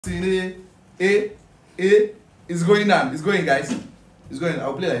It's going now. It's going, guys. It's going.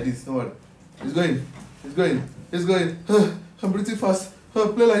 I'll play like this. Don't worry. It's going. It's going. It's going. I'm breathing fast.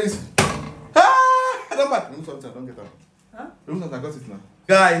 Play like this. Don't back. Remove something. Don't get up. Huh? Remove something. I got it now.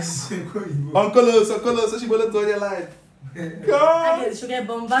 Guys. Uncle, so she will do your life. I get sugar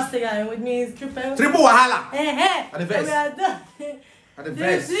bombastic with me is Triple wahala. Hey. At the best. We are done. At the The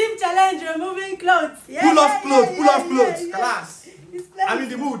best. sleep challenge, removing clothes. Yeah, Pull off clothes. Pull off clothes. yeah. Class. It's plenty. I'm in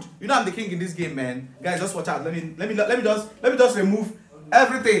the mood. You know I'm the king in this game, man. Guys, just watch out. Let me just remove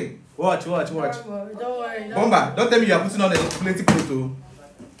everything. Watch. Don't worry. Bomba, don't tell me you are putting on plenty clothes too.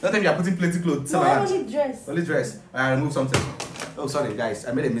 Don't tell me you are putting plenty clothes. No, I only dress. Only dress. I remove something. Oh, sorry, guys.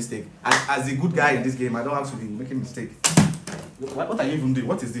 I made a mistake. As a good guy in this game, I don't have to be making mistake. What are you even doing?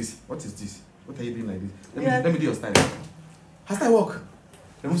 What is this? What are you doing like this? Let me do your style. How style work?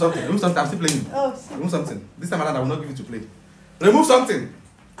 Remove something. I'm still playing. Oh, Remove something. This time around, I will not give you to play. Remove something.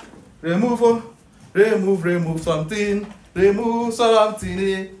 Remove something. Remove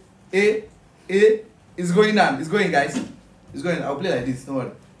something. It's going now. It's going, guys. It's going. I'll play like this. Don't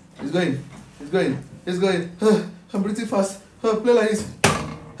worry. It's going. It's going. I'm breathing fast. Play like this.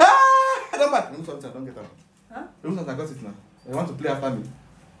 Don't back. Remove something. Don't get up. Huh? Remove something. I got it now. You want to play after me?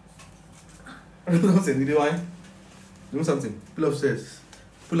 Remove something. Did you want? Remove something. Pull up stairs.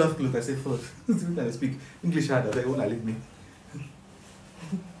 Pull off clothes. I say first. I speak English hard. I won't leave me.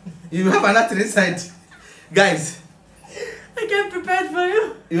 You have another inside, guys. I came prepared for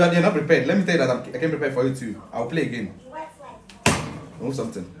you. You're not prepared. Let me tell you that I came prepared for you too. I'll play again. Remove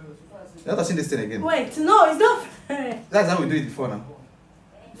something. You're not touching this thing again. Wait, no, it's not fair. That's how we do it before now.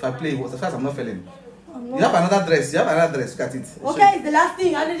 If I play, as far as I'm not failing. Oh, no. You have another dress. Look at it. Okay, it's the last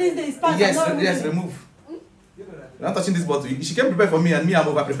thing. I didn't say it's past. Yes, remove. You're not touching this bottle. She came prepared for me and I'm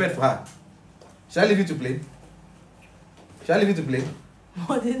over prepared for her. Shall I leave you to play?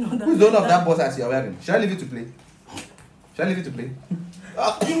 I didn't know that. Who's the owner of that boss as you're wearing? Shall I leave you to play? Give me to play.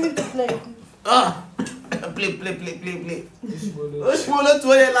 Play. Oshimolo to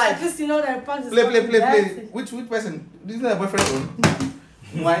your life. At least you know that pants is Play. Which person? This is not a boyfriend one.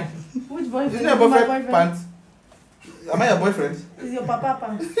 Why? Which boyfriend? This is not a boyfriend pants. Am I your boyfriend? It's your papa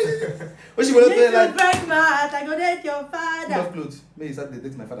pants. Oshimolo to your If you life. break my heart, I go date your Pull father. off clothes. Maybe you start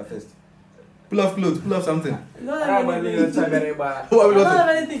dating my father first. Pull off clothes. Pull off something. You don't have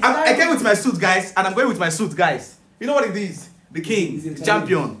anything. I came with my suit, guys, and I'm going with my suit, guys. You know what it is? The king, the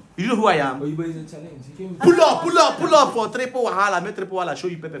champion. You know who I am? Pull up for triple wahala. Make triple wahala show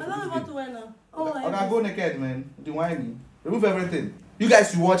you Pepe I for don't this know what game. to wear now. Oh, I'm gonna go naked, man. You whiny. Remove everything. You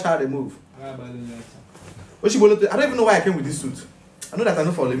guys should watch how they move. Oshimolo, I don't even know why I came with this suit. I know that I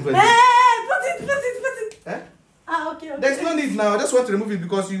know for Olympic. Hey, put it. Eh? Ah, okay. There's no need now. I just want to remove it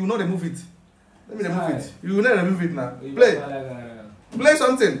because you will not remove it. Let me remove it. You will not remove it now. Play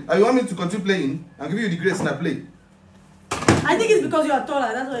something. You want me to continue playing? I'll give you the grace now. Play. I think it's because you are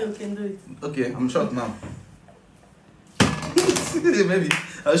taller. That's why you can do it. Okay, I'm short now. Maybe.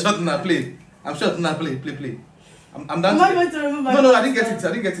 I'm short now. Play. I'm short now. Play. I'm done. I'm not going to remove my. No, I didn't get it.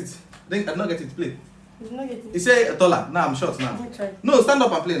 I did not get it. Play. It's not getting. You say taller. Now I'm short now. Let me try. No, stand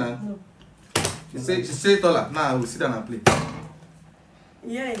up and play now. No. She say taller. Now I will sit down and play.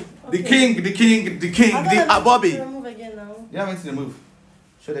 Yeah. Okay. The king, the Bobby. Remove again now. You haven't seen the move.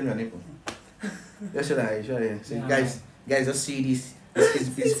 Show them your nipple. Just show them. So guys, just see this. His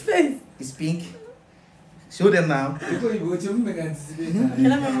face. It's pink. Show them now. Okay, let me remove. Let me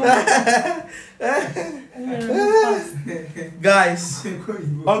remove fast. Guys,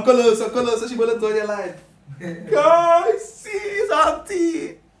 Uncle, so she will do your life. Guys, see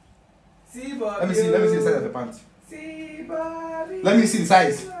something. Let me see the size of the pants. Let me see the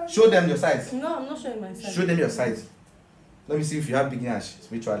size. Show them your size. No, I'm not showing my size. Show them your size. Let me see if you have big nash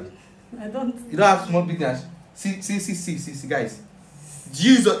spiritually. I don't. You don't have small big nash. See, guys.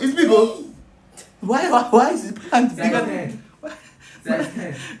 Jesus, it's big. Oh. Why is it pants bigger?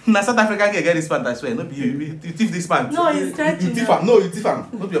 Now South African get this pant, I swear. No be you thief this pant. No, it's stretching. You thief am. No, you thief am.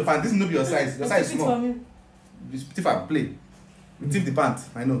 Not your pant. This is not your size. Your size is small. For me. You thief am. Play. You thief the pant.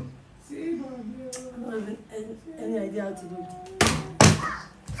 I know. I don't have any idea how to do it.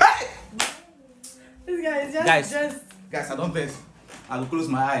 Hey! This guy is just Guys, I don't vex. I will close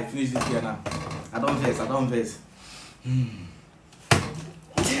my eye. Finish this here now. I don't vex.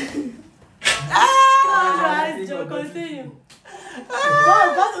 Joe, continue.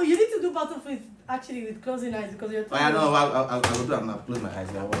 But you need to do battlefield actually with closing eyes because you're talking. I know. I'll do that now. Close my eyes.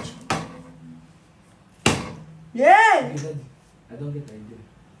 I'll watch. Yeah! I don't get the idea.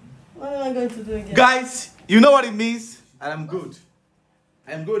 What am I going to do again? Guys, you know what it means? And I'm good.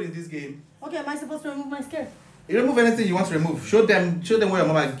 I'm good in this game. Okay, am I supposed to remove my skirt? You remove anything you want to remove. Show them what your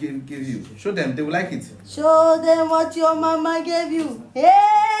mama gave you. Show them, they will like it. Show them what your mama gave you. Hey!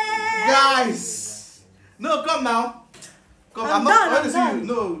 Guys! No, come now. Come, I'm not done, I want to I'm see you.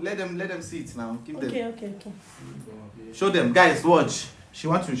 No, let them see it now. Give them. Okay. Show them. Guys, watch. She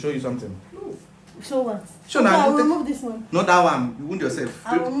wants to show you something. Show what? Show Okay, now. I'll remove this one. Not that one. You wound yourself.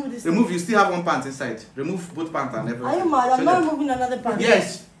 I'll remove this Remove, one. you still have one pant inside. Remove both pants and everything. Are you mad? I'm Show not them. removing another part.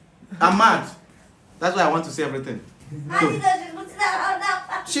 Yes. I'm mad. That's why I want to see everything.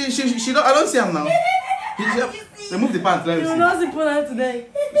 So, she don't, I don't see him now. Remove the pants, let You me will see. not see Puna today.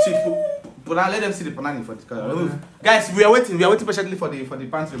 See, let them see the panani for the color. Remove. Guys, we are waiting patiently for the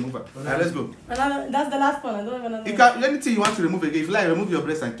pants remover. Let's go. That's the last one. I don't have another You one. can, anything you want to remove again. If you like, remove your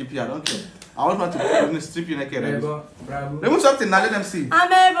breast and keep it. I don't care. I want to strip you naked. Remove something now, let them see.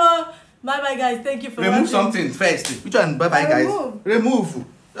 I'm able. Bye guys. Thank you for Remove watching. something first. Which one? Bye guys. Remove.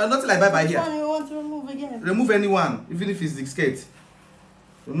 Nothing like bye Which here. one you want to remove again? Remove anyone, even if it's the skate.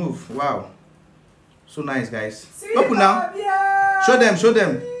 Remove. Wow. So nice, guys. Open now. Show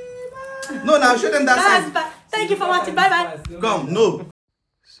them. No, now show them that Guys, side. thank you for watching. Bye. Come, no.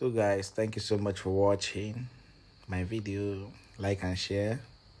 So guys, thank you so much for watching my video. Like and share.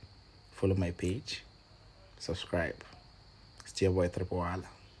 Follow my page. Subscribe. It's your boy Triple Wala.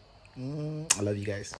 I love you guys.